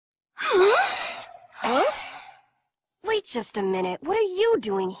Huh? Wait just a minute. What are you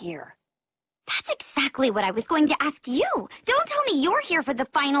doing here? That's exactly what I was going to ask you. Don't tell me you're here for the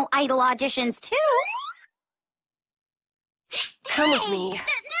final idol auditions, too. Come with me.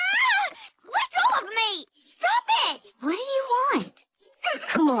 Let go of me! Stop it! What do you want?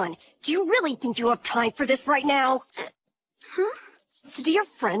 Come on. Do you really think you have time for this right now? Huh? So do your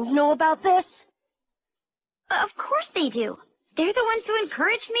friends know about this? Of course they do. They're the ones who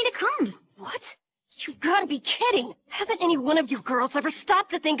encouraged me to come. What? You've got to be kidding. Haven't any one of you girls ever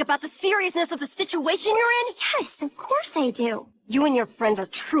stopped to think about the seriousness of the situation you're in? Yes, of course I do. You and your friends are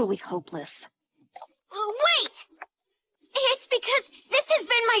truly hopeless. Wait! It's because this has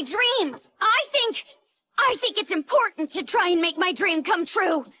been my dream. I think it's important to try and make my dream come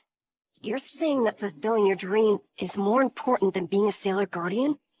true. You're saying that fulfilling your dream is more important than being a Sailor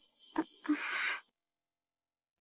Guardian?